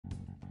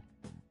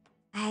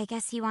I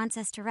guess he wants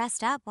us to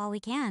rest up while we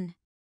can.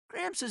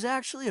 Gramps is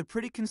actually a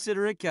pretty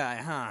considerate guy,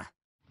 huh?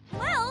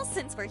 Well,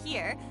 since we're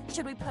here,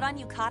 should we put on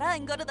yukata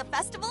and go to the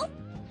festival?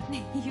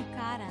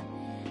 Yukata.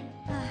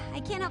 I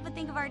can't help but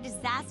think of our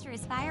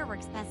disastrous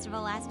fireworks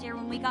festival last year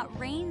when we got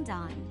rained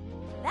on.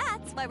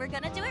 That's why we're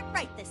gonna do it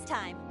right this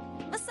time.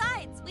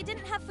 Besides, we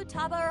didn't have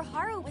Futaba or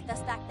Haru with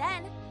us back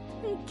then.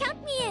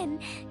 Count me in!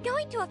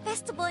 Going to a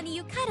festival in a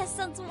yukata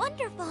sounds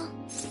wonderful!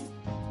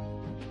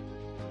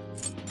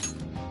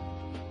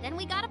 Then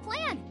we got a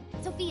plan!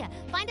 Sophia,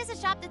 find us a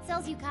shop that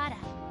sells yukata.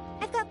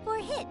 I've got 4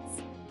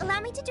 hits. Allow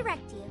me to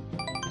direct you.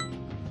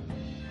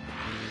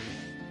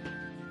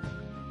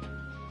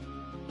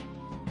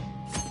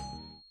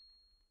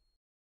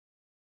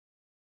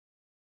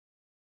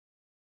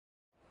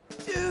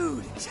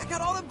 Dude, check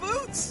out all the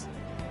boots!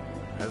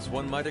 As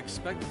one might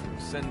expect from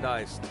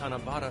Sendai's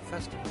Tanabata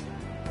Festival.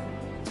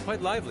 It's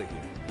quite lively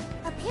here.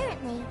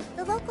 Apparently,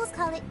 the locals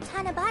call it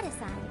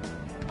Tanabata-san,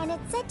 and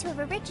it's said to have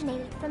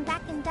originated from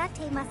back in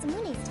Date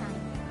Masamune's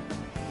time.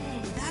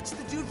 Hey, that's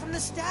the dude from the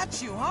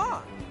statue,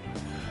 huh?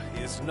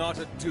 He is not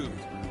a dude.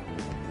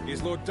 He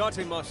is Lord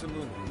Date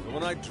Masamune, the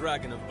one-eyed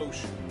dragon of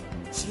Ocean.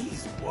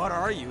 Jeez, what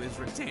are you, his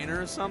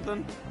retainer or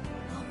something?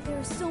 Oh, there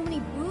are so many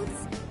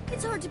booths.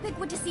 It's hard to pick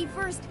what to see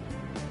first.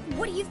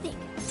 What do you think?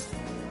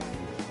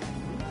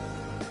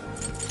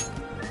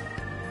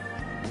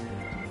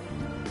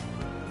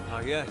 Ah,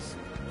 yes.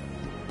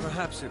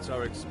 Perhaps it's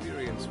our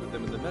experience with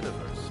them in the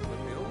metaverse,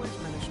 but they always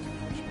manage to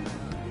catch my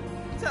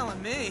eye.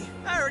 Telling me,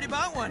 I already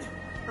bought one.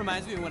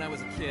 Reminds me of when I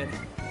was a kid.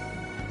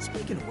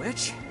 Speaking of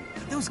which,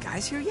 are those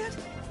guys here yet?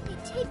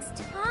 It takes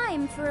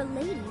time for a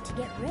lady to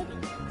get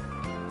ready.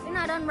 They're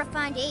not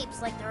unrefined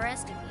apes like the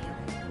rest of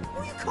you. Who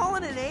are you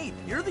calling an ape?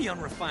 You're the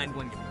unrefined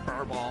one, you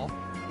furball.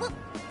 Look,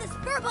 this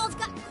furball's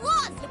got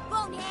claws, you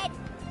bonehead!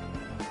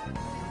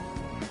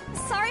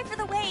 Sorry for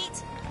the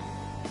wait.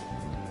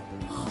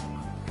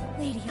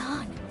 Lady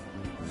Han,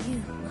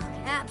 you look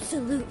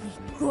absolutely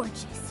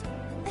gorgeous.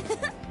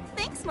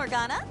 Thanks,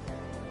 Morgana.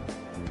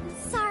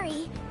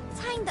 Sorry,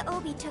 tying the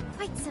obi took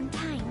quite some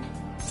time.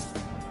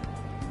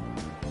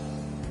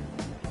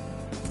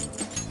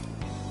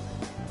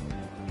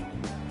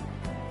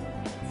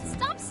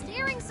 Stop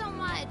staring so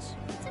much.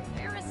 It's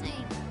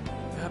embarrassing.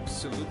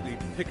 Absolutely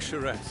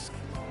picturesque.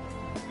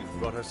 You've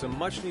brought us a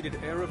much-needed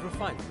air of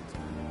refinement.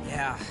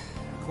 Yeah,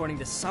 according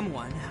to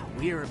someone,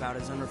 we're about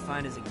as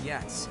unrefined as it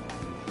gets.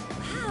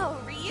 Wow,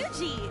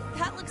 Ryuji,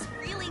 that looks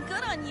really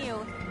good on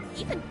you.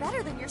 Even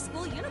better than your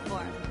school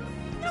uniform.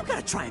 You don't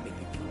gotta try and make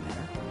me feel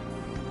better.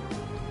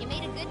 You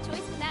made a good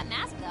choice with that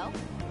mask, though.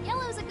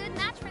 Yellow's a good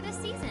match for this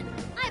season.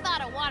 I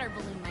bought a water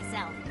balloon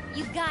myself.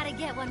 You gotta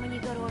get one when you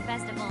go to a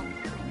festival.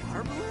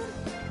 Water balloon?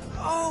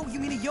 Oh, you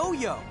mean a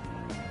yo-yo?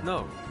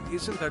 No,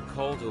 isn't that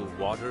called a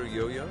water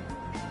yo-yo?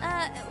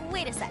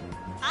 Wait a sec.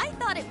 I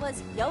thought it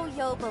was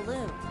yo-yo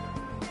balloon.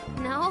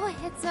 No,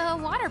 it's a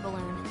water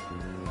balloon.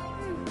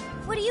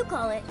 What do you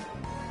call it?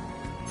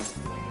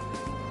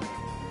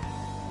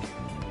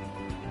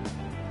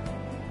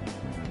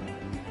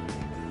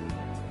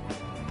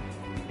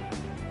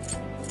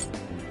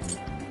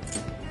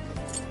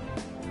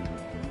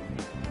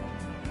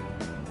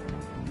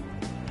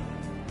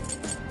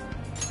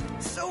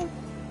 So,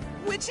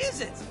 which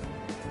is it?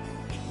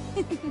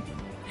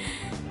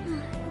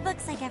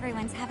 Looks like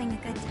everyone's having a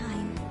good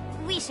time.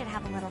 We should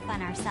have a little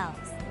fun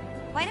ourselves.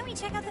 Why don't we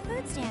check out the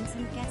food stands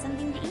and get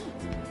something to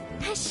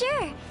eat?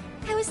 Sure.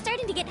 I was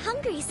starting to get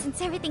hungry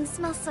since everything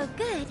smells so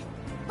good.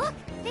 Look,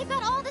 they've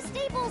got all the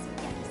staples.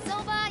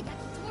 Yakisoba,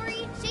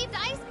 yakitori, shaved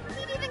ice.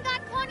 They've even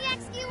got cognac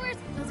skewers.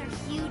 Those are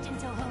huge in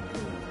Tohoku.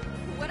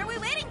 What are we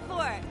waiting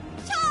for?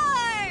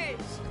 Charge!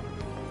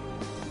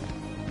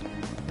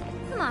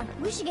 Come on,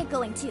 we should get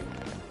going too.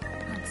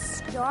 I'm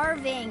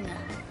starving.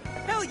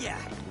 Hell yeah!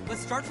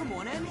 Let's start from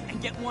one end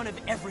and get one of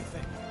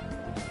everything.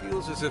 It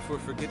feels as if we're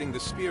forgetting the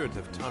spirit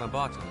of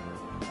Tanabata.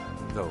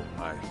 Though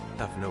I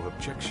have no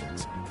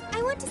objections.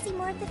 I want to see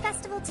more of the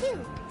festival too.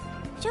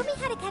 Show me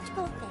how to catch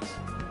goldfish.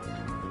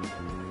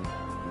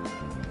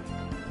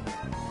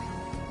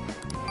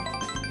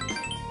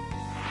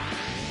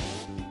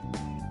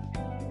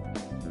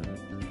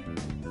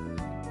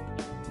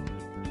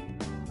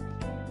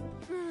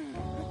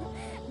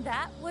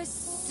 That was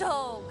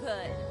so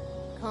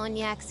good.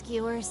 Cognac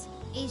skewers,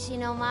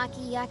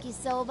 ishinomaki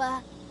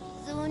yakisoba,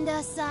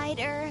 zunda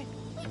cider.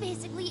 We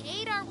basically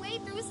ate our way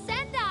through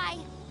Sendai.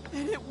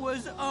 And it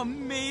was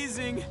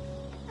amazing.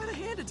 Gotta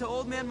hand it to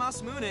old man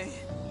Masamune.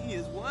 He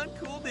is one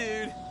cool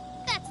dude.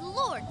 That's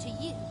Lord to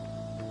you.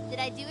 Did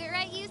I do it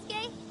right,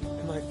 Yusuke?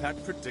 Am I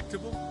that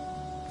predictable?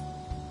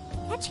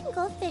 Catching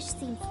goldfish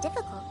seems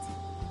difficult.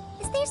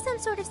 Is there some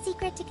sort of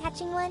secret to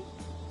catching one?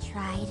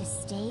 Try to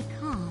stay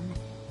calm,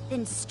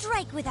 then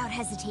strike without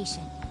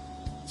hesitation.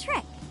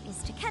 Trick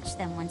is to catch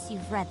them once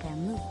you've read their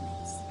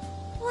movements.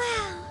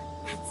 Wow,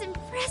 that's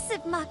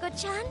impressive,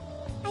 Mako-chan.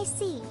 I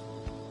see.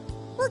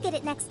 We'll get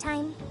it next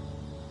time.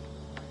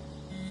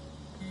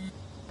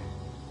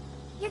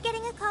 You're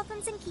getting a call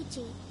from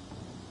Zenkichi.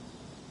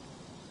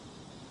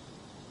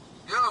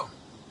 Yo,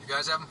 you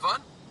guys having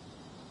fun?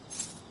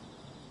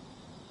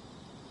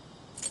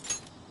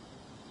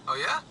 Oh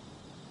yeah?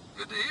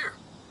 Good to hear.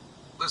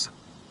 Listen,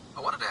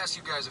 I wanted to ask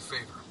you guys a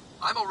favor.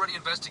 I'm already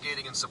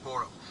investigating in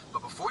Sapporo,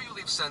 but before you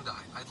leave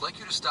Sendai, I'd like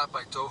you to stop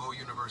by Toho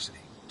University.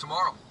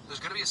 Tomorrow, there's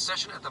going to be a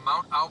session at the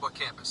Mount Aoba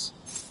campus.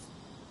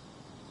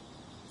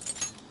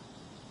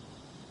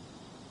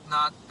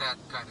 Not that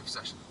kind of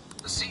session.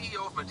 The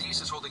CEO of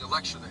Medice is holding a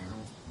lecture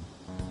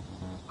there.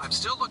 I'm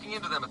still looking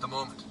into them at the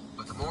moment,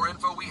 but the more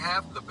info we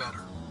have, the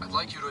better. I'd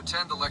like you to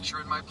attend the lecture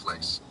in my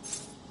place.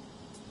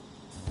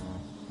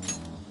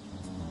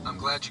 I'm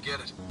glad you get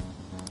it.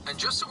 And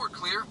just so we're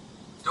clear,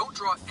 don't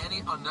draw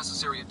any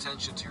unnecessary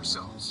attention to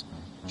yourselves.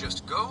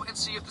 Just go and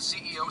see if the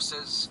CEO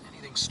says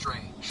anything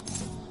strange.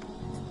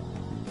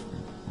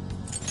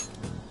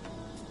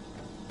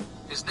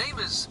 His name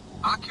is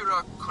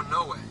Akira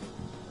Konoe.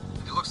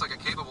 And he looks like a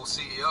capable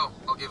CEO,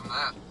 I'll give him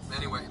that.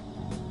 Anyway,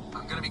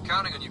 I'm gonna be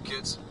counting on you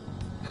kids.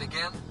 And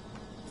again,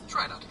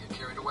 try not to get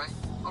carried away,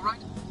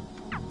 alright?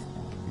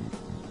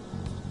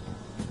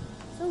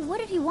 So what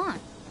did he want?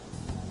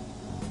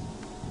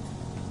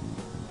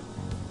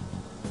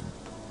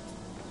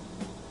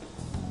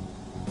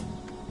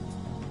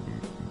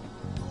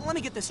 Let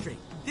me get this straight.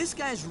 This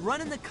guy's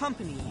running the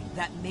company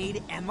that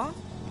made Emma?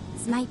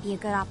 This might be a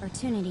good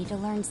opportunity to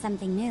learn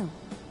something new.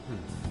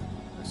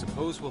 I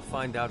suppose we'll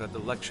find out at the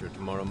lecture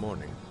tomorrow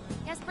morning.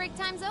 Guess break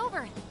time's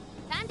over.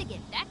 Time to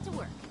get back to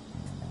work.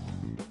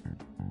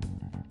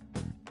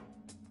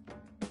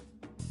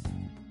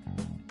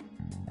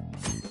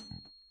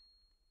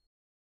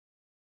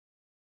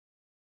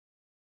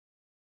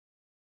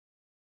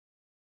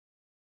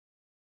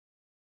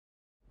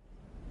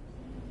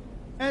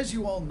 As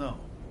you all know,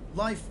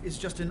 life is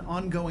just an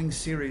ongoing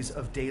series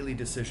of daily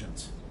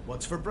decisions.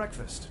 What's for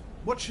breakfast?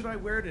 What should I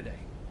wear today?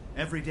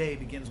 Every day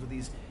begins with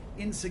these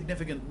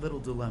insignificant little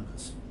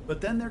dilemmas.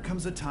 But then there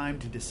comes a time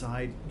to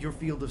decide your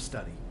field of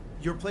study,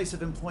 your place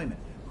of employment,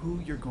 who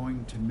you're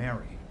going to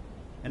marry.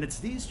 And it's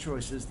these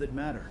choices that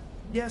matter.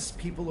 Yes,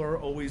 people are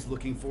always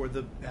looking for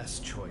the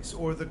best choice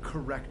or the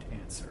correct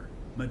answer.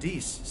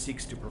 Medice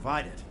seeks to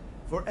provide it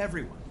for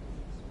everyone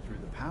through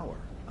the power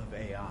of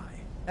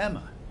AI.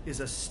 Emma is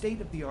a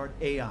state-of-the-art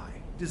AI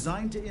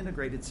designed to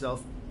integrate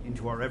itself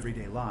into our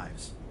everyday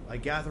lives. By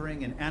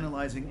gathering and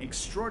analyzing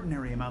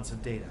extraordinary amounts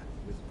of data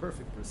with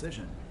perfect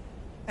precision,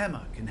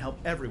 Emma can help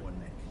everyone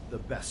make the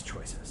best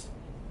choices.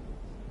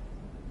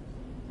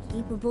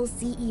 Capable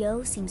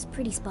CEO seems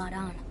pretty spot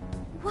on.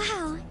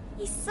 Wow,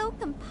 he's so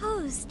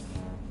composed.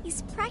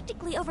 He's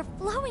practically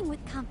overflowing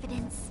with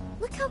confidence.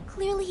 Look how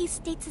clearly he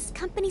states his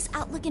company's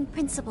outlook and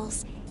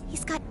principles.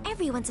 He's got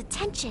everyone's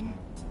attention.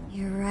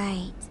 You're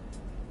right.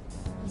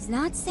 He's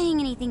not saying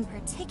anything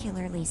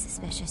particularly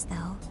suspicious,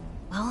 though.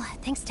 Well,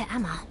 thanks to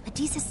Emma,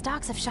 Medice's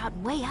stocks have shot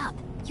way up.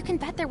 You can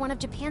bet they're one of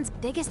Japan's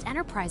biggest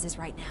enterprises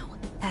right now.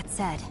 That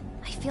said,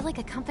 I feel like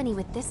a company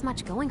with this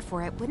much going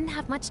for it wouldn't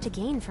have much to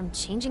gain from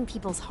changing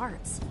people's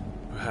hearts.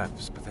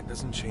 Perhaps, but that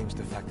doesn't change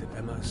the fact that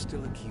Emma is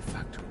still a key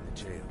factor in the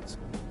jails.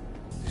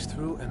 It's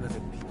through Emma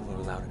that people are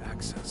allowed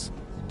access.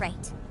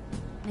 Right.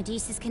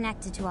 Medice is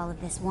connected to all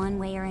of this one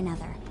way or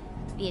another,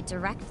 be it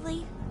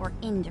directly or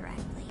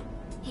indirectly.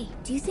 Hey,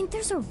 do you think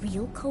there's a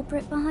real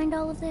culprit behind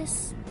all of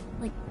this?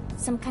 Like,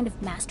 some kind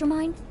of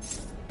mastermind?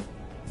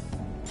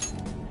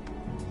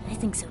 I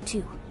think so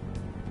too.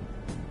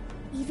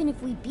 Even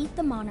if we beat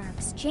the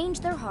monarchs,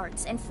 change their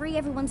hearts, and free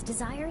everyone's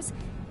desires,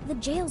 the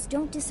jails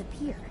don't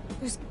disappear.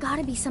 There's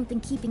gotta be something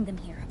keeping them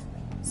here.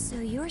 So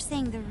you're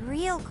saying the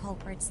real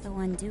culprit's the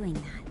one doing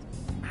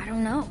that? I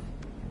don't know.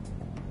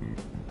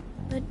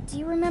 But do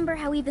you remember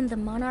how even the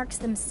monarchs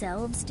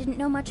themselves didn't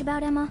know much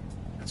about Emma?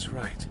 That's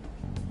right.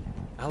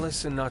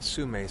 Alice and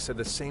Natsume said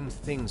the same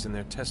things in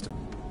their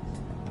testimony.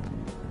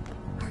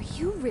 Are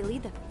you really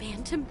the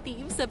Phantom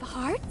Thieves of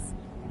Hearts?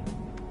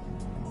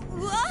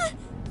 What?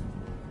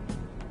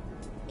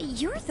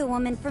 You're the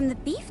woman from the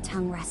beef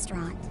tongue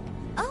restaurant.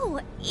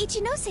 Oh,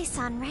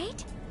 Ichinose-san,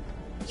 right?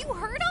 You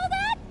heard all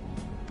that?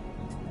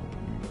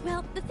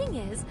 Well, the thing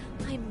is,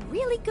 I'm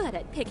really good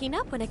at picking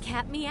up when a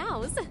cat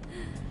meows.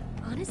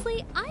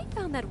 Honestly, I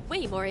found that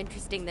way more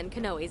interesting than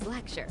Konoe's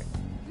lecture.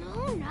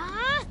 Mona!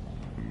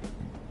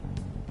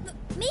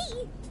 Me?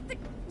 But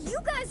you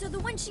guys are the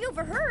ones she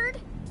overheard.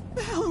 What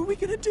the hell are we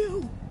gonna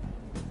do?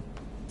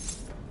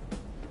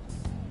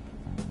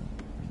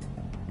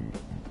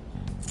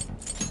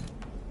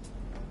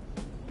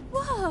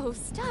 Whoa,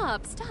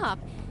 stop.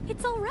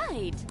 It's all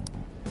right.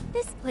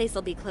 This place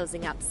will be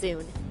closing up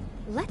soon.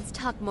 Let's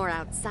talk more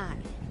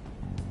outside.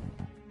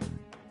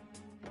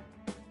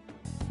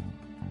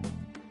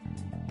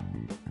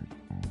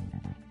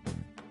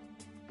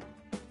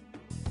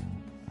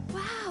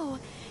 Wow,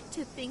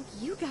 to think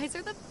you guys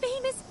are the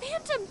famous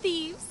Phantom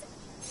Thieves!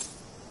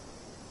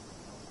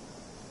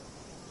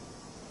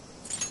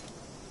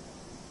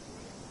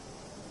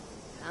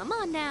 Come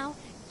on now,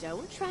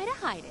 don't try to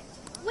hide it.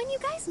 When you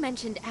guys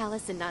mentioned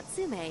Alice and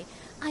Natsume,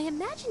 I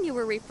imagine you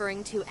were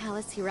referring to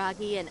Alice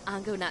Hiragi and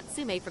Ango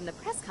Natsume from the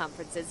press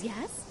conferences,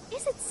 yes?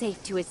 Is it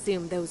safe to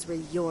assume those were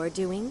your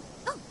doing?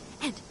 Oh,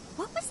 and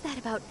what was that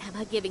about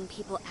Emma giving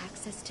people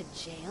access to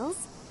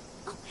jails?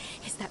 Oh,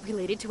 is that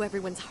related to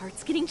everyone's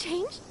hearts getting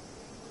changed?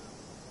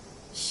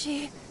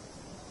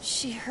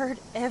 She heard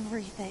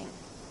everything.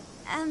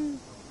 Can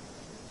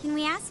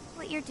we ask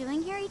what you're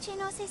doing here,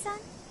 Ichinose-san?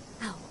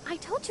 Oh, I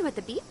told you at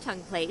the beef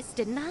tongue place,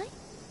 didn't I?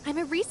 I'm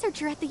a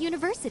researcher at the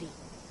university.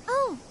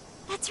 Oh,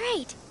 that's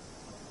right.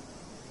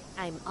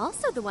 I'm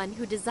also the one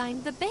who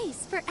designed the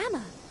base for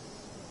Emma.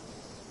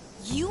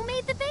 You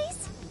made the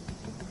base?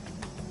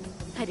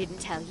 I didn't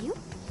tell you.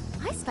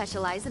 I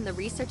specialize in the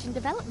research and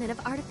development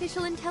of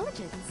artificial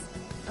intelligence.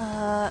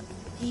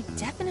 He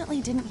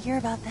definitely didn't hear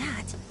about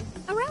that.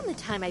 Around the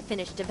time I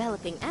finished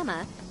developing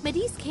Emma,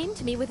 Medice came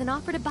to me with an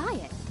offer to buy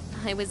it.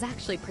 I was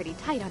actually pretty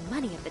tight on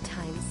money at the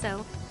time,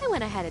 so I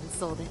went ahead and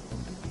sold it.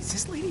 Is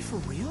this lady for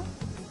real?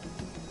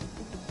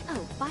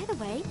 Oh, by the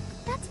way,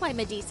 that's why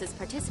Medice is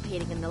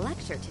participating in the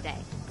lecture today.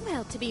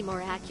 Well, to be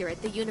more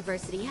accurate, the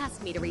university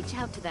asked me to reach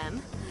out to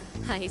them.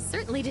 I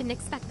certainly didn't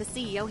expect the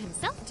CEO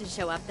himself to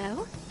show up,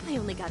 though. I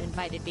only got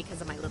invited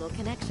because of my little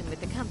connection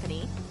with the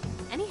company.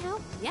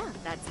 Anyhow, yeah,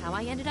 that's how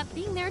I ended up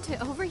being there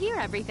to overhear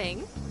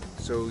everything.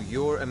 So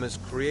you're Emma's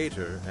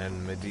creator,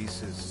 and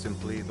Medice is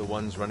simply the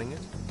ones running it?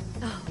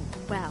 Oh,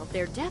 well,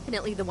 they're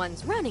definitely the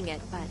ones running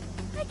it, but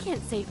I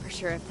can't say for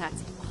sure if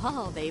that's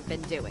all they've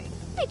been doing.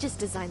 They just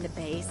designed the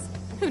base.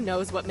 Who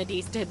knows what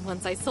Medice did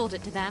once I sold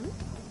it to them?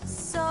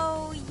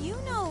 So, you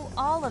know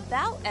all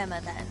about Emma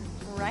then,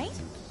 right?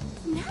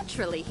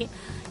 Naturally.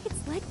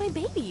 It's like my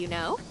baby, you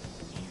know.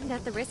 And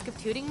at the risk of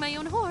tooting my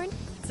own horn,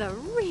 it's a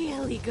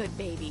really good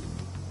baby.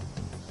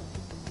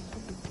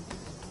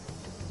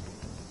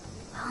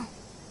 Well,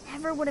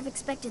 never would have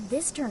expected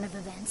this turn of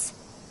events.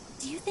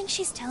 Do you think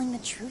she's telling the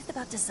truth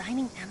about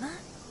designing Emma?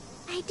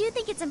 I do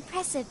think it's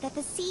impressive that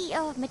the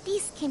CEO of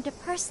Medice came to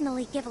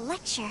personally give a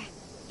lecture.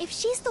 If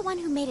she's the one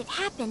who made it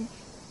happen,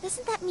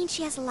 doesn't that mean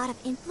she has a lot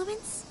of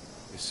influence?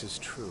 This is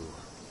true.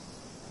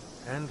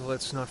 And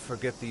let's not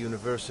forget the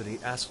university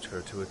asked her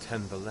to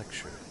attend the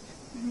lecture.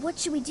 What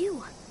should we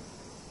do?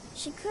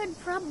 She could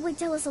probably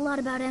tell us a lot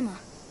about Emma.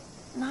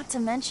 Not to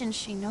mention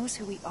she knows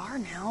who we are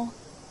now.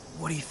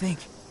 What do you think?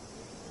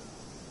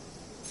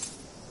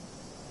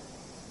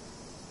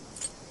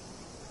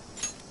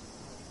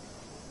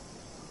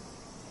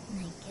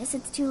 I guess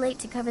it's too late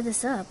to cover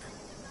this up.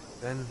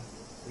 Then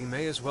we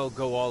may as well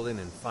go all in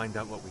and find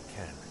out what we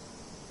can.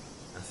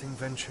 Nothing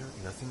ventured,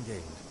 nothing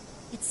gained.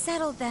 It's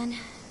settled then.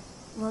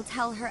 We'll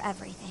tell her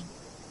everything.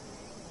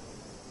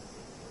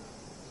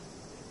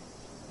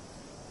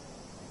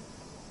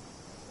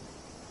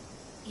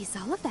 Is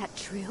all of that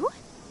true?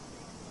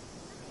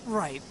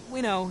 Right,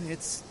 we know.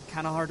 It's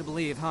kind of hard to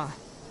believe, huh?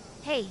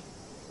 Hey,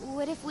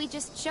 what if we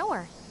just show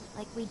her,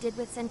 like we did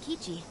with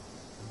Senkichi?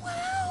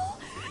 Wow!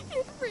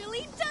 It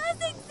really does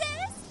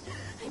exist!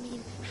 I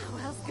mean,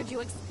 how else could you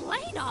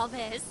explain all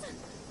this?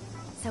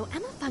 So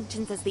Emma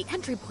functions as the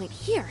entry point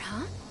here,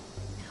 huh?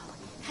 No,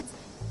 that's...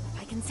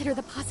 I consider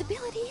the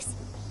possibilities.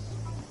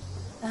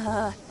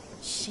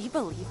 She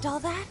believed all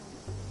that?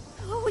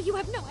 Oh, you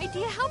have no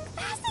idea how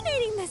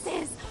fascinating this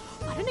is!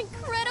 What an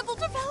incredible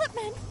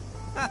development!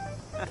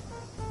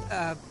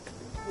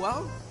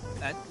 Well,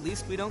 at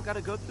least we don't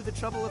gotta go through the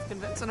trouble of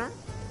convincing her.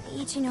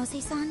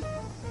 Ichinose-san,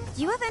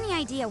 do you have any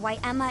idea why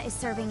Emma is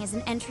serving as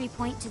an entry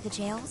point to the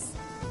jails?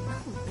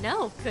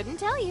 No, couldn't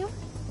tell you.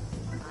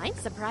 I'm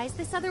surprised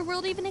this other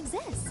world even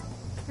exists.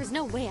 There's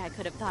no way I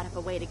could have thought of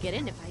a way to get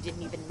in if I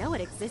didn't even know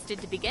it existed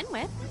to begin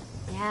with.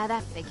 Yeah,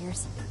 that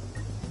figures.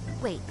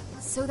 Wait,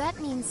 so that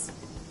means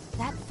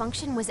that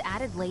function was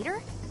added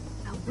later?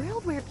 A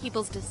world where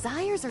people's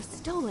desires are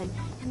stolen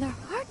and their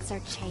hearts are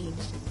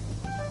changed.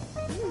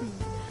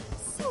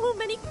 So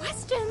many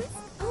questions!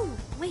 Oh,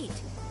 wait.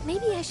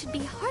 Maybe I should be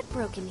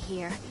heartbroken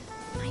here.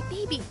 My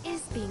baby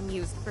is being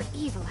used for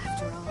evil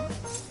after all.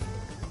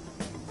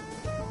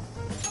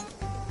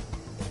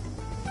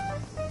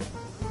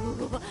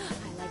 Ooh,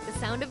 I like the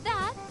sound of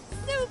that.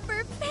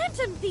 Super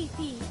Phantom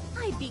Thiefy!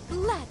 I'd be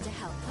glad to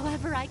help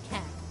however I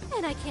can.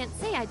 And I can't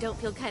say I don't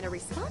feel kind of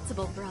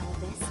responsible for all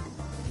of this.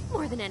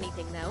 More than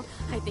anything, though,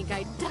 I think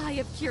I'd die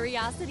of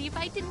curiosity if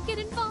I didn't get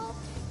involved.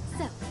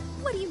 So,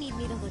 what do you need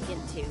me to look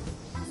into?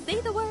 Say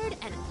the word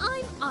and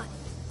I'm on it.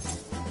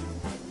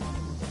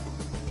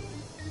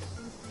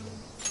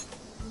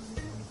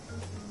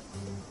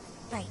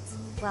 Right.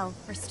 Well,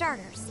 for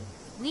starters,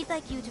 we'd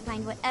like you to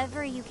find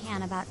whatever you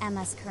can about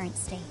Emma's current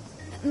state.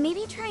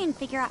 Maybe try and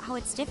figure out how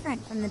it's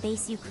different from the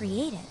base you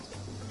created.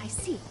 I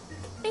see.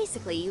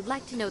 Basically, you'd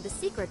like to know the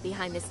secret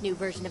behind this new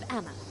version of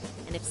Emma.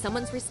 And if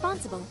someone's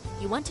responsible,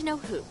 you want to know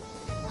who.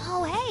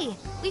 Oh, hey,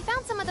 we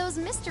found some of those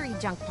mystery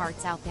junk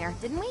parts out there,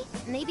 didn't we?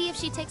 Maybe if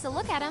she takes a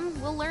look at them,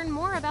 we'll learn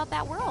more about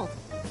that world.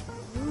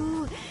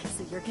 Ooh,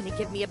 so you're gonna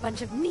give me a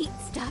bunch of neat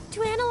stuff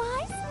to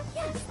analyze?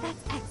 Yes,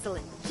 that's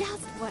excellent.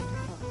 Just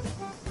wonderful.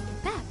 In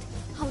fact,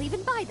 I'll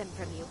even buy them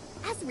from you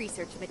as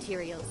research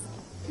materials.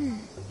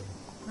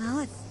 Well,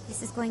 if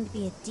this is going to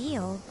be a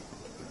deal,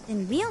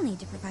 then we'll need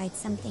to provide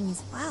something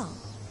as well.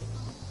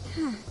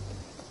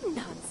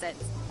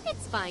 Nonsense.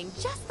 It's fine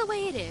just the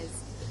way it is.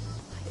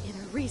 My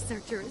inner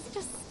researcher is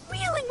just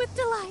squealing with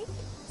delight.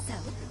 So,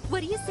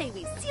 what do you say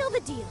we seal the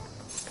deal?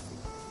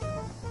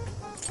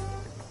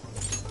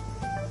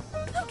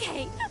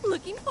 Okay,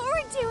 looking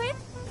forward to it.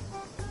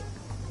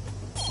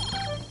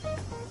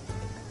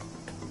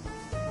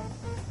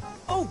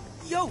 Oh,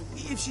 yo,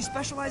 if she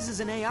specializes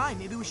in AI,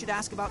 maybe we should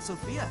ask about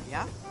Sophia,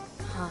 yeah?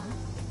 Huh?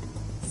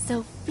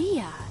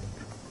 Sophia.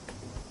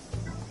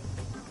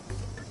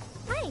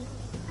 Hi,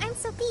 I'm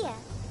Sophia,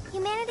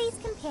 Humanity's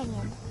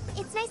companion.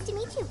 It's nice to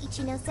meet you,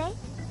 Ichinose.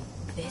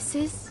 This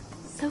is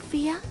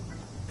Sophia?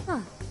 Huh.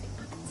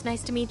 It's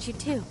nice to meet you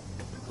too.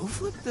 Who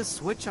flipped the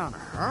switch on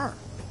her?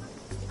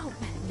 Oh,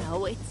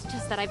 no, it's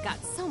just that I've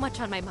got so much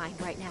on my mind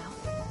right now.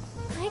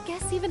 I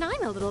guess even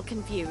I'm a little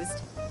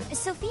confused.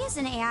 Sophia's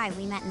an AI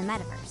we met in the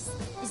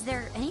metaverse. Is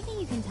there anything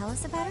you can tell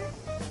us about her?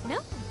 No,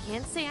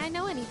 can't say I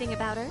know anything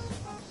about her.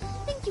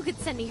 Think you could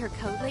send me her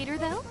code later,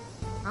 though?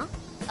 Huh?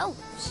 Oh,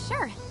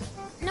 sure.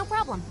 No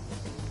problem.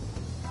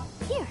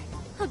 Here,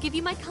 I'll give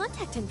you my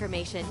contact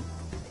information.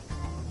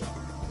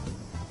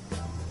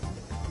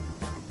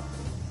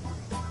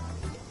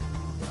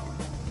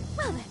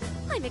 Well then,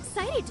 I'm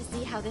excited to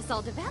see how this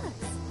all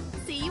develops.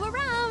 See you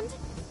around!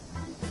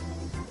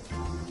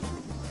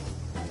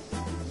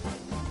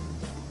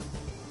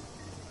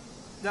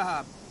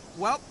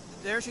 Well,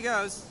 there she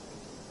goes.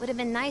 Would have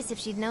been nice if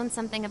she'd known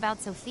something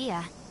about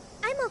Sophia.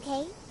 I'm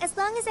okay, as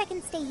long as I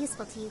can stay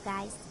useful to you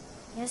guys.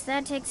 Guess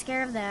that takes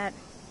care of that.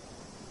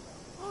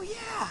 Oh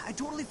yeah, I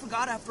totally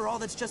forgot after all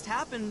that's just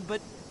happened, but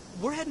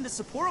we're heading to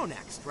Sapporo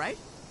next, right?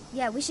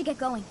 Yeah, we should get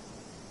going.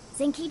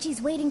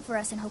 Zenkichi's waiting for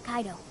us in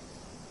Hokkaido.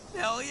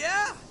 Hell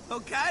yeah!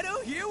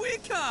 Hokkaido, here we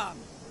come!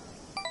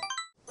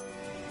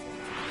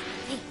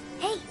 Hey,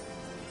 hey!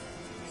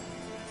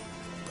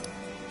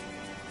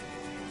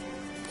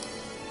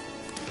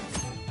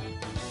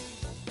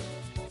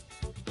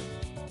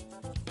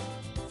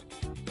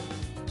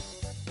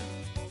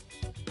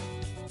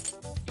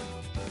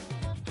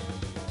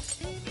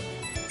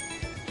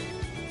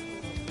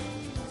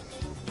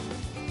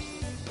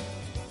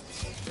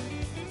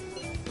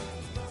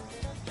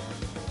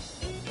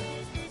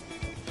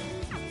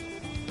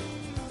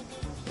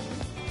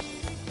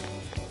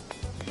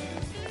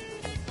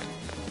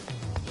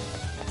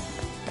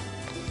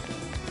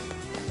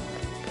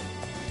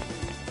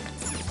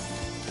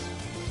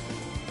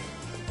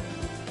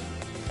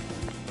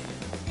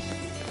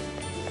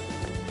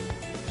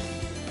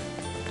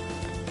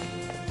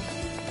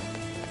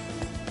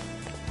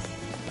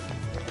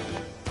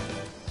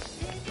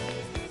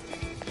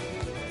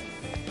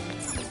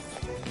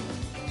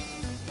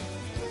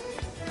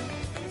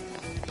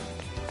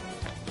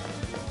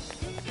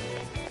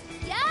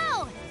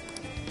 Yo!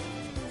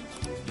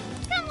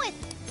 Come with.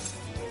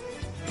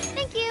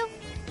 Thank you.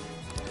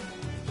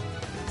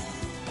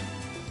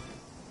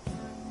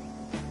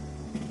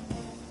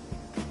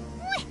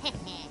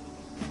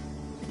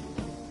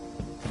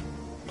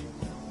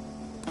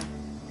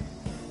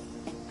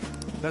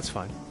 That's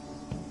fine.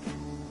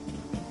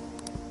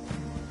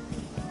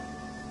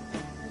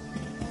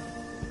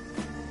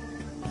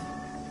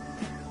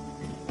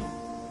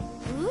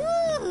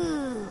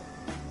 Ooh.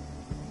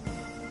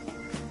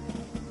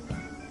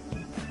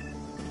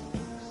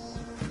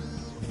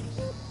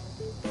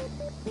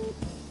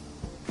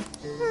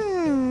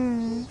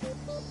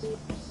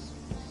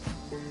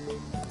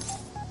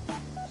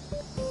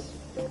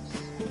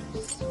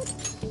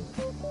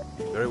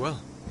 Very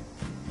well.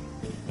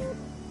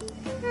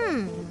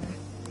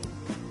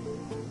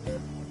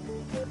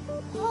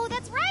 Oh,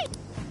 that's right.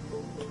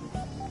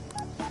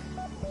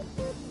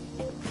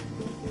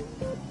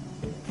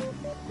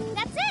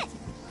 That's it.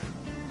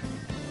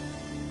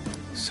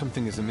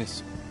 Something is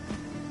amiss.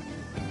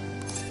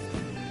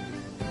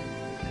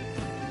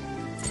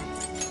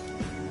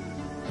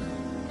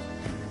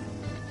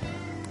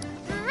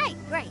 Right,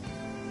 right.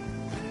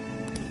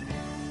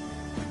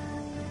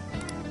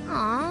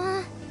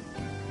 Aww.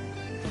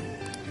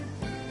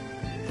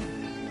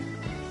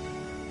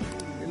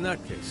 In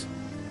that case.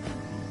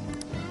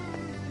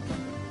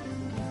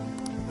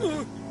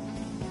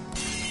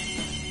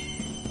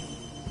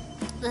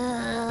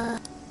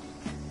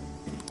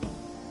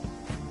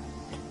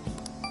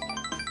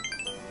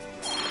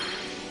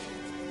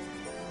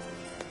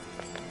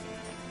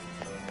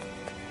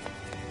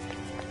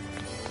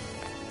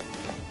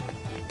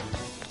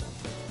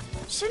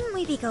 Shouldn't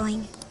we be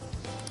going?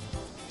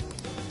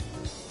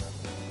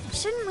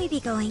 Shouldn't we be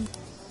going?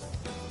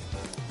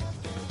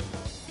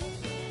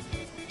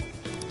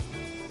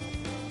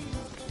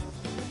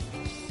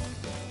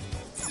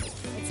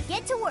 Let's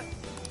get to work.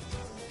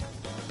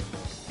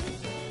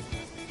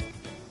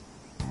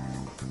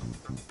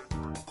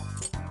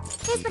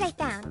 Here's what I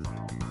found.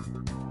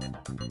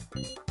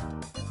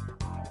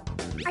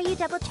 Are you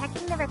double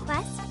checking the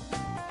request?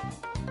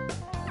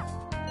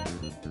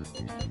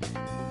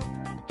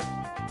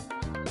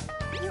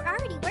 You're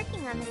already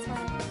working on this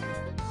one.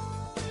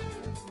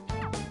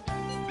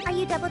 Are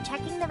you double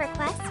checking the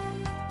request?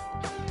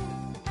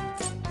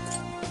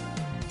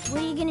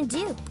 What are you gonna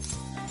do?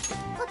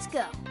 Let's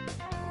go.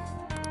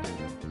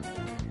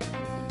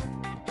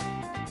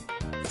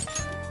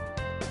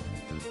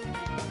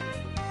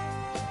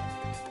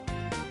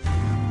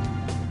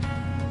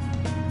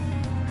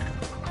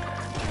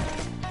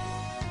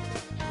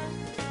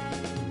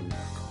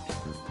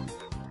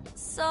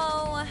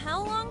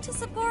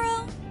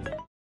 Sapporo?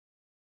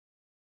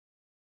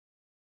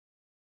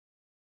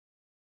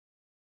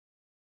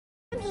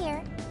 From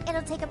here,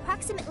 it'll take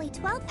approximately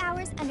 12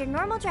 hours under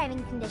normal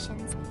driving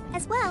conditions,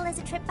 as well as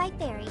a trip by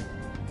ferry.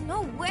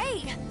 No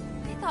way!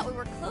 I thought we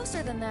were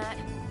closer than that.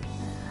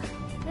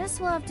 Guess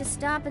we'll have to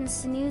stop and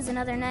snooze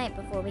another night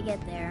before we get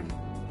there.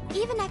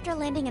 Even after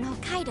landing in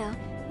Hokkaido,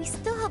 we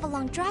still have a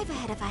long drive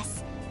ahead of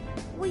us.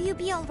 Will you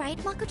be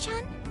alright,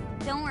 Mako-chan?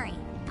 Don't worry,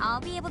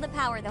 I'll be able to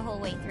power the whole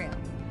way through.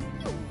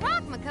 You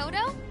rock,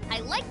 Makoto!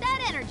 I like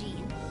that energy!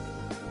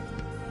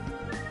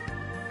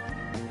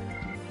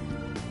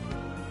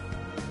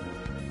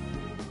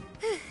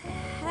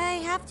 I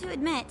have to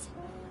admit,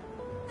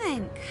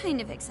 I'm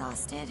kind of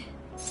exhausted.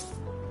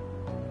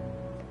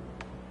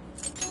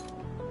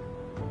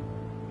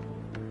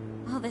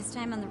 All this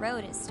time on the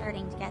road is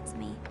starting to get to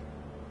me.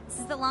 This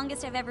is the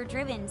longest I've ever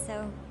driven,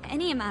 so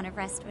any amount of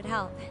rest would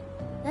help.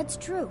 That's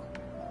true.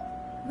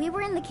 We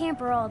were in the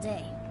camper all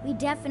day. We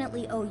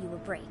definitely owe you a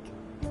break.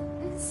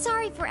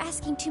 Sorry for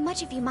asking too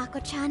much of you,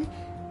 Mako-chan.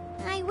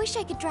 I wish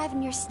I could drive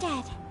in your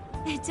stead.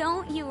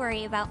 Don't you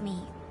worry about me.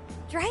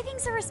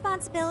 Driving's a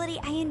responsibility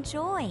I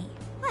enjoy.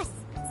 Plus,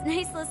 it's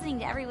nice listening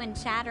to everyone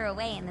chatter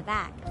away in the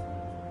back.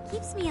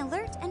 Keeps me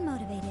alert and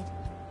motivated.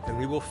 Then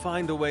we will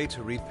find a way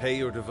to repay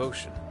your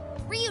devotion.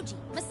 Ryuji,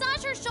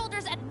 massage her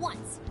shoulders at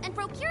once and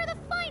procure the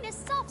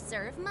finest soft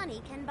serve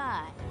money can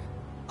buy.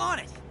 On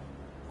it!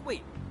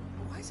 Wait,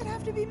 why does it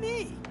have to be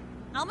me?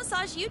 I'll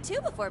massage you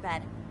too before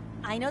bed.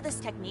 I know this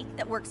technique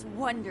that works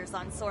wonders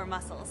on sore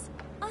muscles.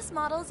 Us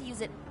models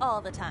use it all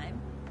the time.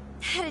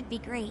 That'd be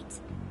great.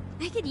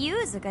 I could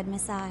use a good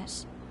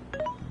massage.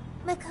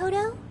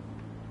 Makoto,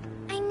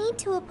 I need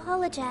to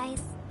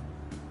apologize.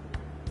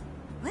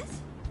 What?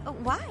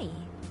 Why?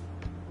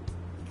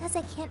 Because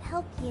I can't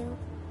help you.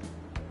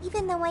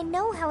 Even though I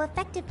know how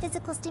effective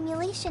physical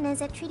stimulation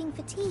is at treating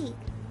fatigue.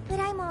 But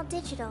I'm all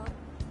digital,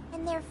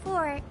 and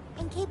therefore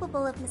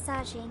incapable of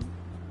massaging.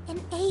 An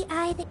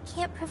AI that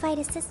can't provide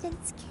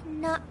assistance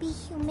cannot be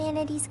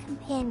humanity's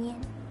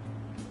companion.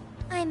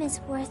 I'm as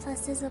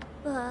worthless as a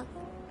book.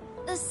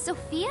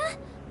 Sophia?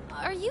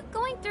 Are you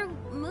going through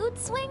mood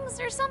swings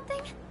or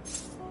something?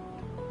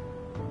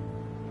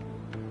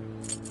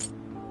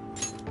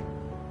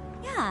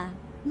 Yeah,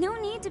 no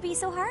need to be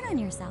so hard on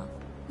yourself.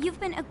 You've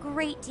been a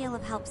great deal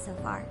of help so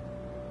far.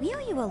 We owe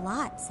you a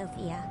lot,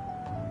 Sophia.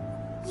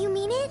 You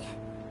mean it?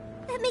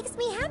 That makes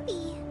me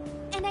happy.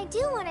 And I do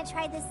want to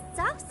try this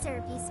soft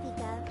serve you speak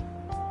of.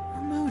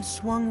 Her mood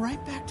swung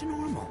right back to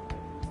normal.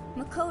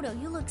 Makoto,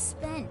 you look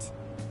spent.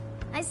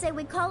 I say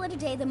we call it a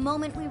day the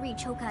moment we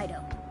reach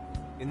Hokkaido.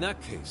 In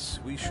that case,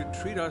 we should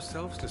treat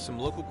ourselves to some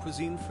local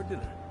cuisine for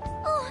dinner.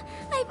 Oh,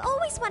 I've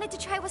always wanted to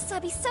try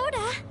wasabi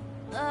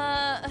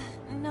soda.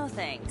 No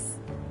thanks.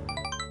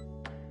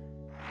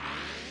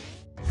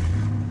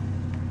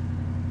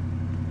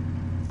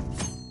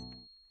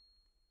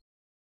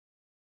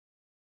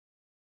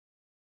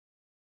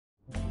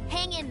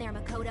 Hang in there,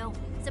 Makoto.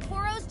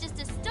 Sapporo's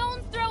just a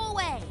stone's throw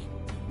away.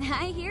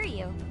 I hear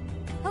you.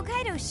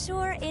 Hokkaido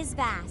sure is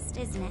vast,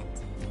 isn't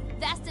it?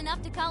 Vast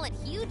enough to call it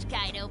huge,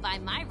 Kaido, by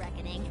my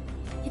reckoning.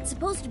 It's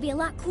supposed to be a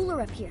lot cooler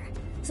up here,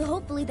 so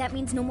hopefully that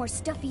means no more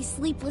stuffy,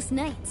 sleepless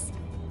nights.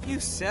 You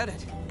said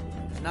it.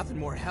 There's nothing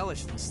more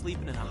hellish than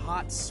sleeping in a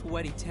hot,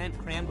 sweaty tent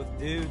crammed with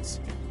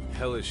dudes.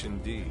 Hellish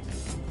indeed.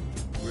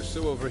 We're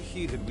so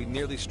overheated we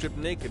nearly stripped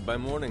naked by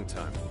morning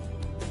time.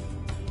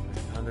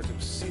 I found it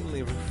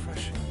obscenely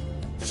refreshing.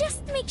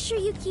 Just make sure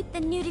you keep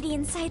the nudity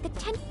inside the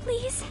tent,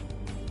 please.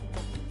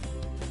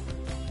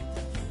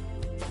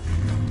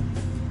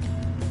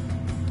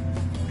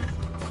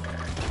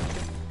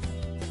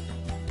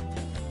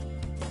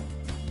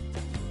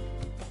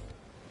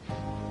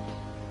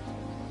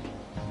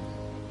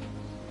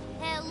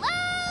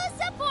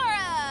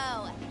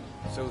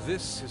 So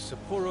this is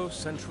Sapporo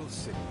Central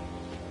City,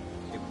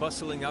 a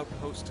bustling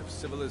outpost of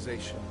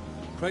civilization,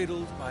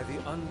 cradled by the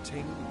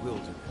untamed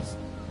wilderness.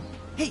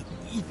 Hey,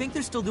 you think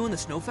they're still doing the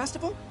snow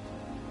festival?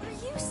 Are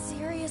you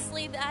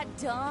seriously that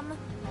dumb?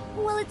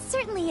 Well, it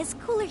certainly is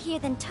cooler here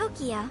than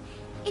Tokyo.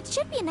 It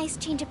should be a nice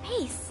change of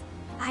pace.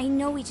 I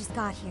know we just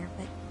got here,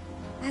 but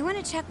I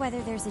want to check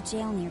whether there's a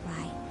jail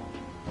nearby.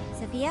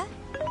 Sophia?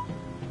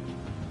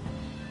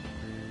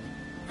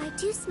 I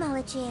do smell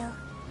a jail.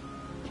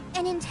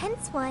 An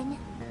intense one.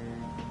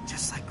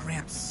 Just like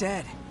Gramps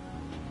said.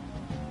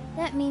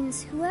 That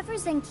means whoever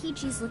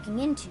Zenkichi's looking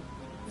into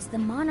is the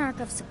monarch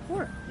of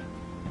Sapporo.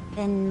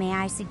 Then may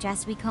I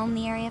suggest we comb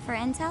the area for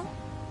intel?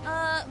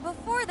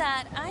 Before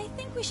that, I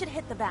think we should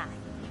hit the bath.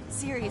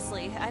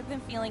 Seriously, I've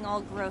been feeling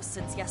all gross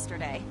since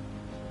yesterday.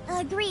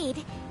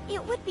 Agreed.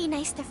 It would be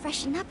nice to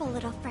freshen up a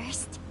little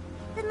first.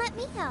 Then let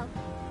me help.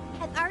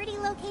 I've already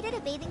located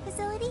a bathing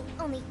facility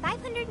only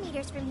 500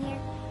 meters from here.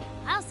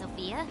 Wow,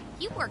 Sophia,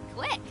 you work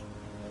quick.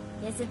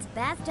 Guess it's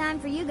bath time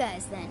for you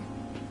guys then.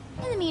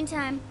 In the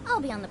meantime,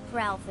 I'll be on the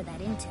prowl for that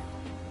intel.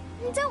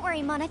 Don't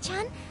worry,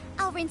 Mona-chan.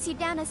 I'll rinse you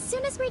down as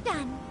soon as we're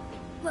done.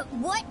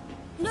 What?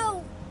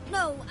 No,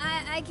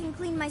 I can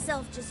clean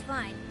myself just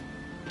fine.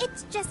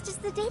 It's just as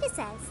the data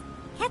says.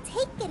 Cats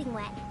hate getting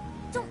wet.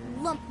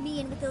 Don't lump me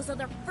in with those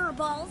other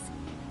furballs.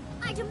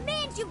 I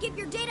demand you give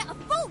your data a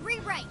full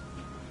rewrite.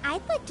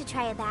 I'd like to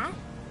try that.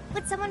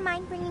 Would someone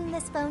mind bringing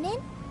this phone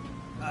in?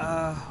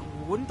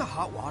 Wouldn't the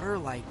hot water,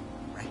 like,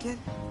 wreck it?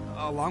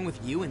 Along with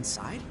you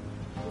inside?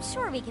 I'm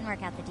sure we can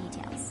work out the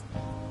details.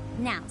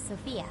 Now,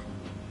 Sophia,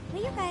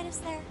 will you guide us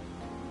there?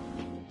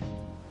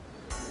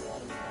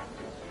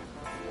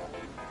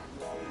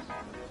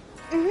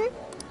 Mm-hmm.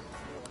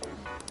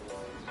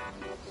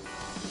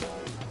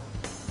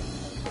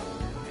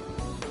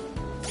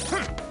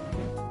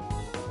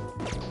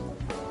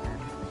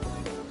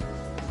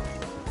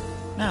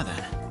 Now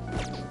then.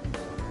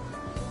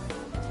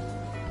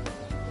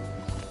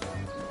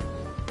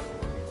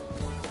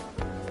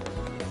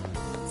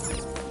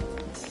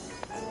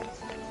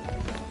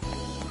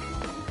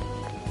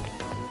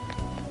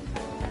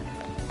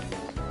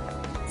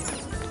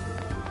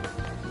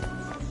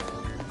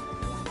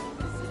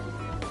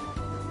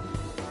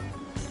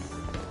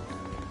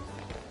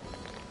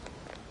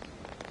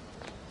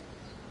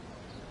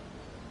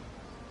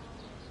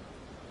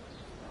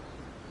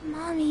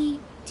 Mommy,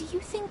 do you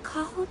think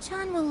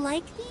Kaho-chan will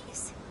like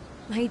these?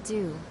 I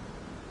do.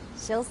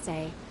 She'll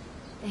say,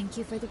 "Thank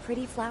you for the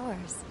pretty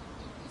flowers."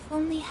 If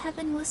only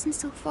heaven wasn't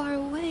so far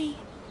away,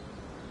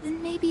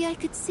 then maybe I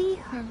could see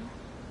her.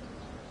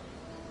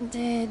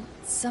 Did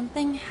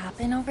something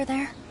happen over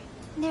there?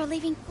 They're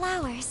leaving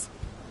flowers.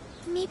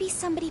 Maybe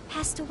somebody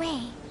passed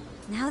away.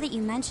 Now that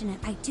you mention it,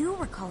 I do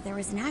recall there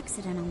was an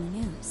accident on the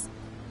news.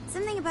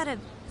 Something about a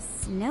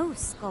snow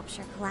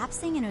sculpture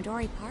collapsing in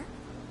Odori Park.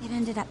 It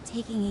ended up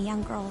taking a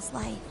young girl's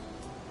life.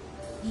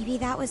 Maybe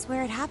that was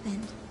where it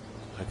happened.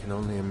 I can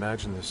only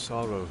imagine the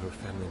sorrow her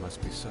family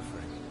must be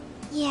suffering.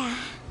 Yeah.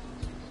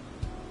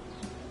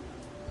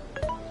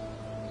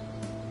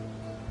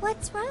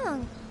 What's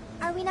wrong?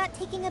 Are we not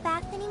taking a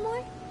bath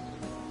anymore?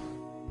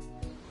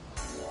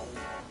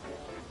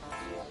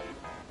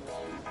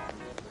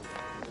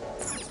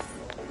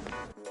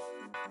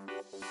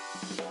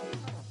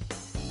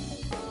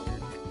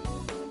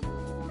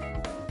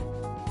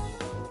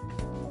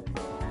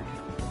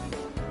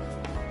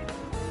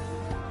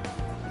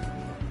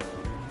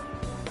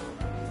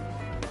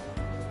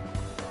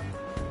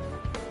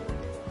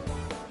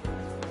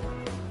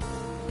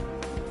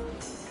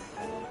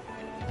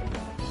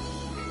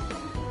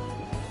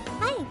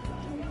 Hi.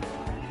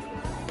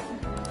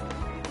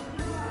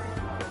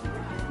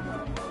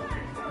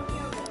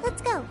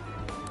 Let's go.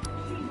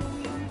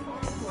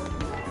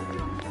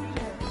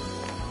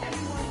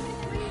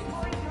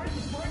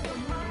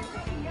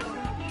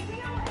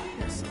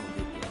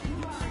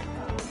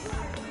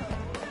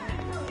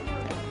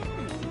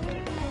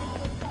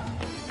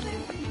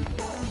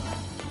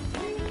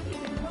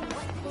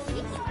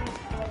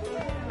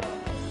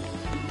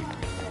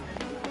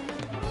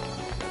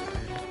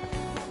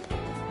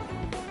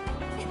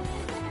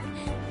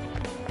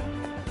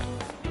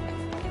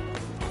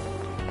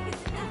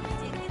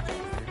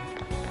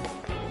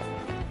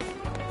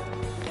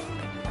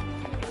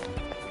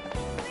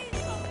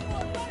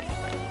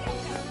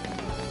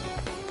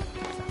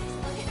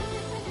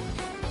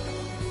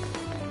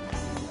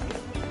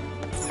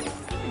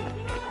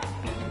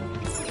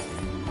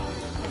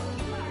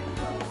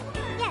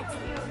 Yes.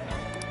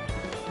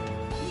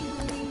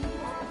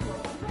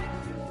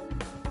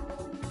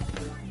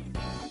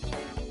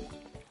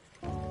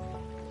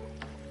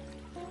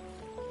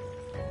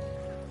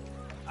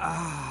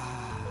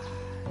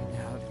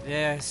 Now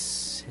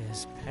this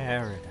is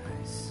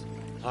paradise.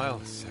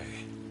 I'll say,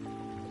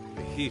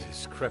 the heat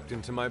has crept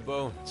into my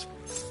bones.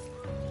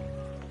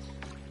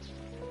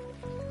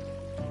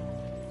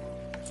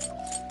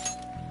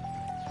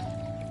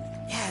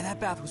 Yeah, that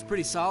bath was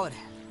pretty solid.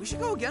 We should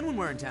go again when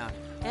we're in town.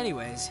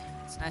 Anyways,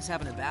 it's nice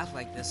having a bath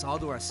like this all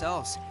to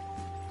ourselves.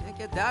 Can't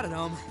get that at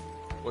home.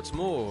 What's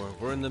more,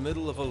 we're in the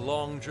middle of a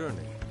long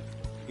journey.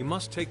 We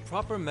must take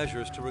proper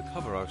measures to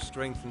recover our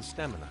strength and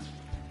stamina.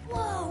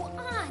 Whoa,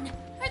 An!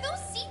 Are those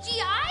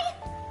CGI?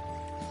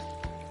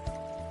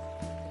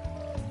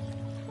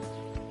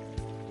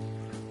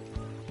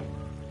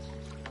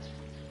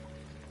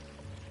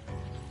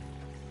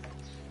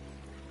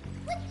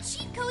 What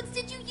cheat codes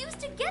did you use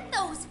to get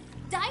those?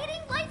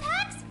 Dieting life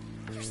hacks?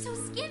 You're so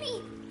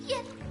skinny.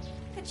 Yet,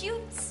 could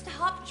you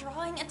stop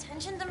drawing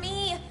attention to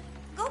me?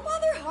 Go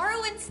bother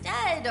Haru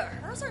instead.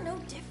 Hers are no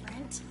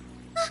different.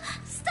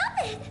 Stop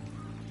it!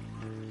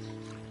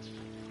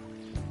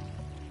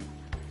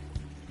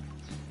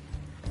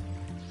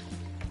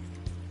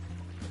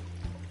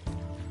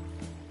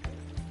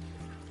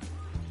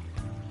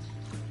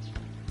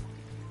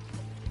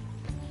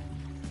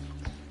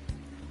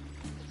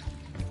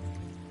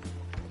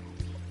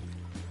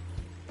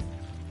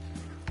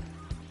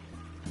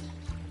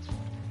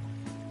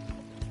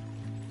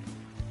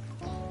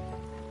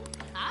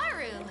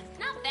 Haru,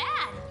 not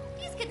bad.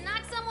 These could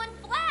knock someone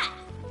flat.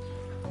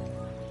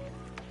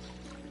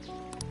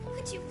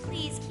 Could you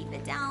please keep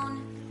it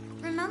down?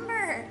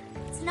 Remember,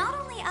 it's not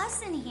only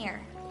us in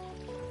here.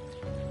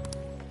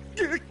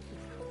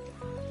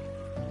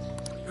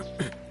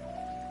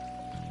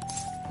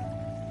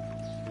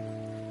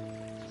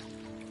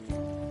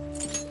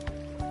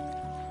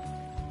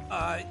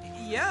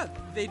 Yeah,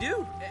 they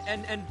do.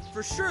 And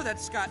for sure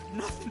that's got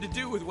nothing to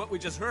do with what we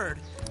just heard.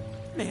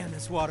 Man,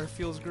 this water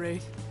feels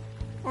great.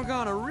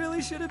 Morgana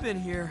really should have been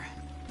here.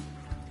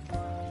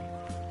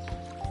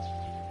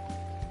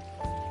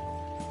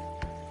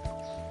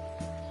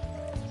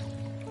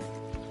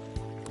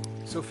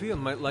 Sophia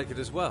might like it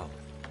as well,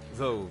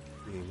 though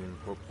being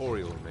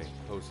incorporeal may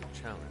pose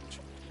a challenge.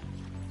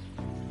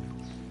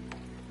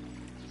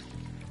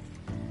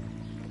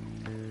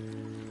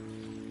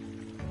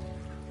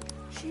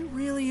 She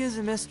really is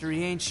a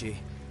mystery, ain't she?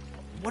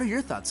 What are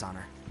your thoughts on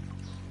her?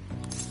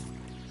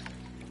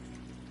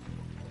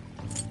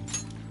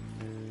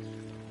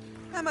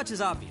 That much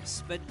is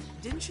obvious, but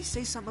didn't she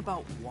say something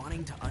about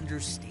wanting to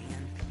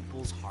understand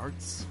people's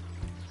hearts?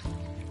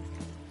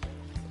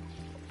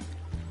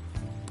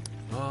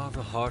 Ah,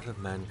 the heart of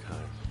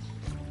mankind.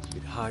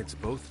 It hides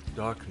both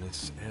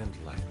darkness and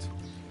light,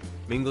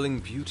 mingling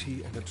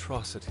beauty and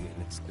atrocity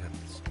in its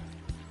depths.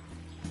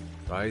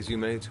 Try as you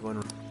may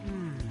to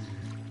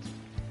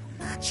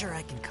Not sure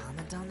I can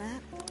comment on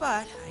that,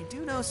 but I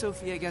do know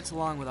Sophia gets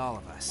along with all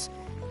of us.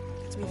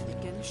 Gets me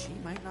thinking she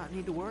might not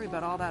need to worry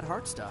about all that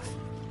heart stuff.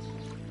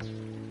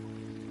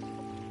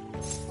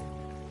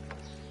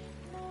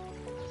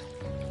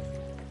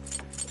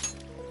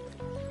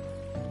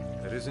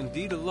 That is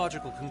indeed a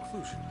logical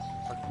conclusion.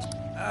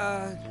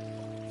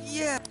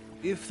 Yeah.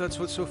 If that's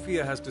what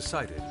Sophia has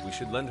decided, we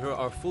should lend her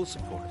our full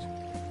support.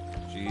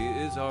 She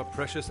is our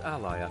precious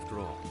ally, after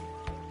all.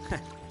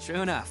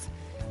 True enough.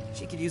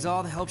 She could use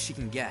all the help she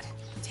can get.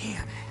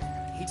 Damn,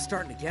 heat's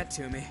starting to get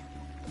to me.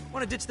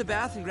 Want to ditch the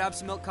bath and grab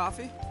some milk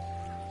coffee?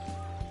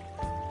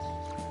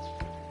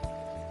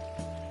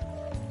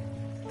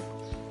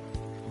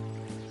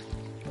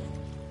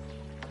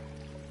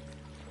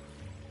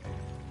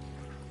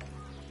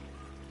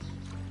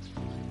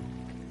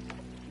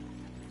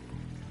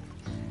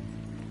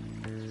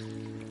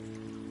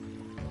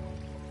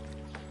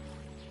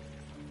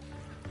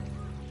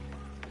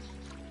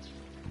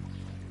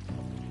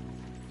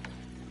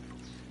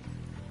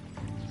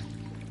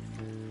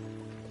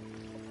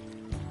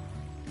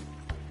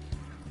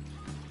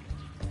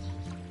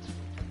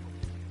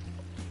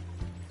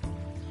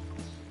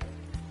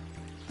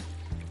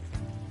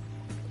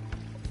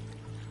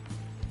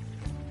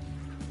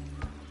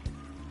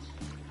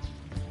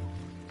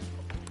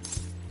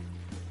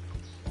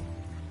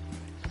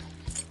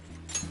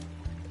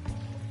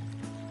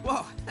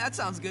 Whoa, that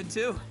sounds good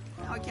too.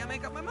 Now I can't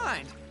make up my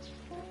mind.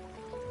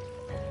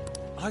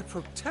 I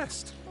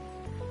protest.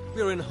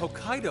 We're in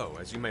Hokkaido,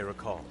 as you may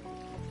recall.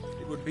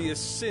 It would be a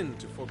sin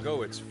to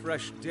forego its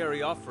fresh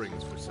dairy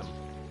offerings for some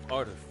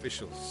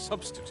artificial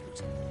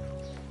substitute.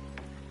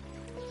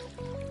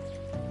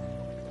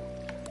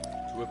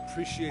 To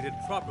appreciate it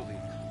properly,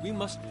 we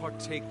must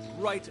partake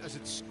right as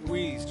it's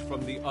squeezed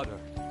from the udder,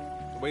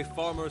 the way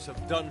farmers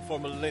have done for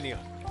millennia.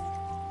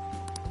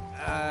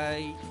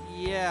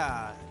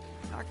 Yeah.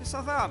 Knock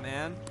yourself out,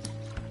 man.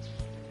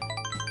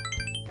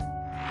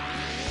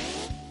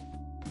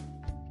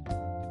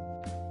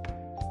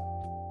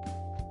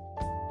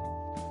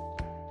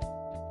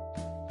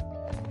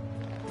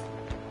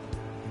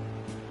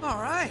 All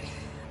right.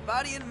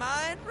 Body and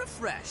mind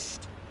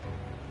refreshed.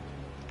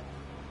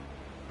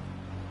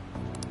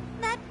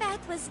 That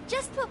bath was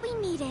just what we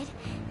needed.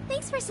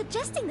 Thanks for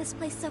suggesting this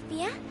place,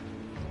 Sophia.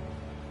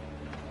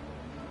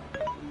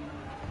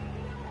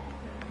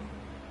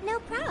 No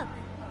problem.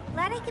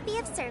 Glad I could be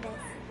of service.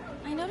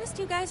 I noticed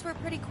you guys were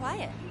pretty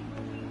quiet.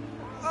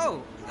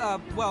 Oh,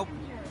 well,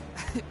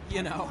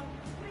 you know.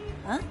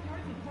 Huh?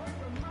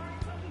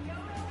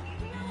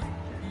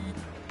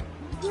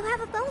 You have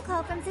a phone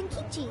call from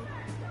Zenkichi.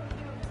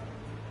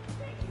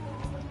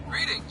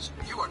 Greetings.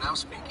 You are now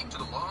speaking to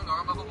the long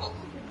arm of the law.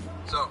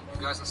 So,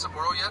 you guys in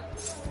Sapporo yet?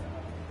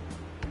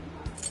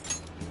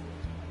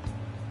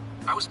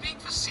 I was being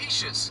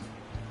facetious.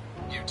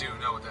 You do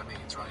know what that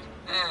means, right?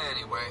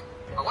 Anyway,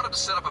 I wanted to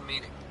set up a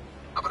meeting.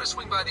 How about I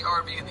swing by the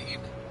RV in the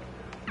evening?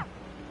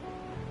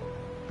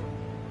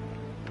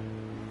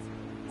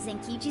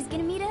 Zenkichi's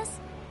gonna meet us?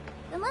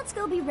 Then let's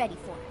go be ready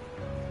for it.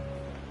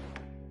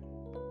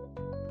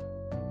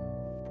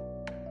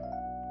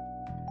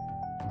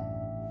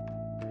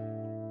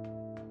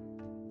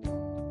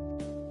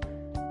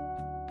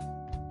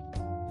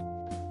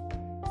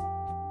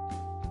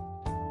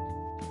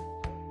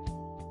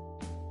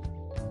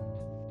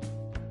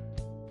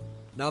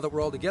 Now that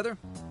we're all together,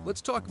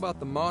 let's talk about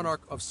the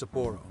Monarch of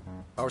Sapporo.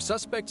 Our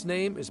suspect's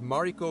name is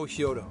Mariko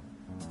Hyodo.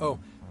 Oh,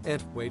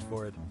 and wait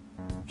for it.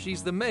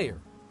 She's the mayor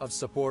of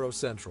Sapporo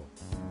Central.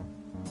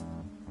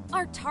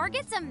 Our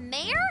target's a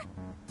mayor?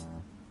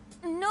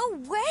 No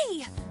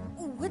way!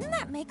 Wouldn't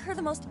that make her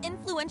the most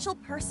influential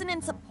person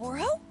in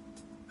Sapporo?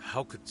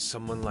 How could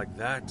someone like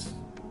that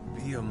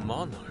be a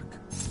monarch?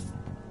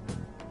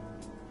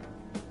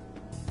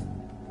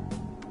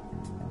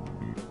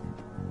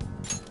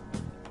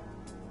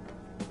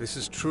 This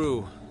is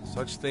true.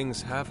 Such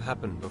things have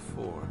happened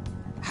before.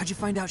 How'd you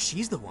find out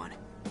she's the one?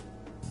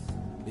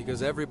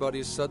 Because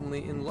everybody's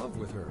suddenly in love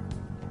with her.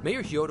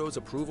 Mayor Hyodo's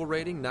approval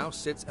rating now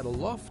sits at a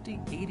lofty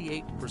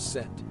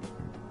 88%.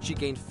 She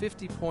gained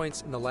 50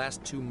 points in the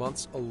last 2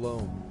 months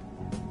alone.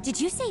 Did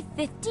you say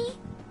 50?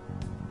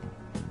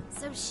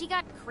 So she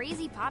got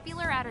crazy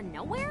popular out of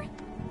nowhere?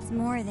 It's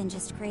more than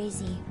just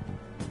crazy.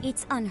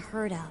 It's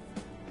unheard of.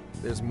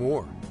 There's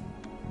more.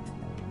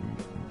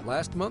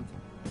 Last month,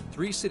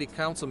 3 city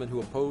councilmen who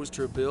opposed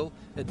her bill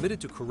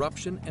admitted to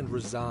corruption and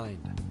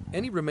resigned.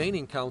 Any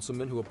remaining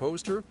councilmen who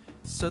opposed her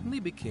suddenly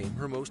became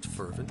her most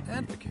fervent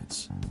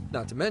advocates.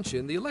 Not to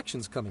mention the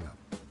elections coming up.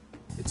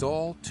 It's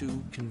all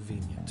too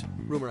convenient.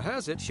 Rumor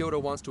has it,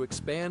 Hyodo wants to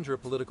expand her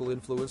political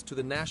influence to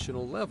the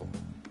national level.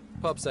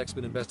 PubSec's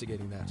been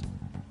investigating that.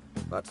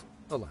 But,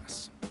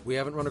 alas, we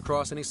haven't run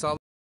across any solid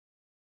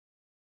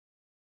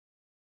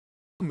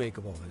make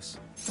of all this.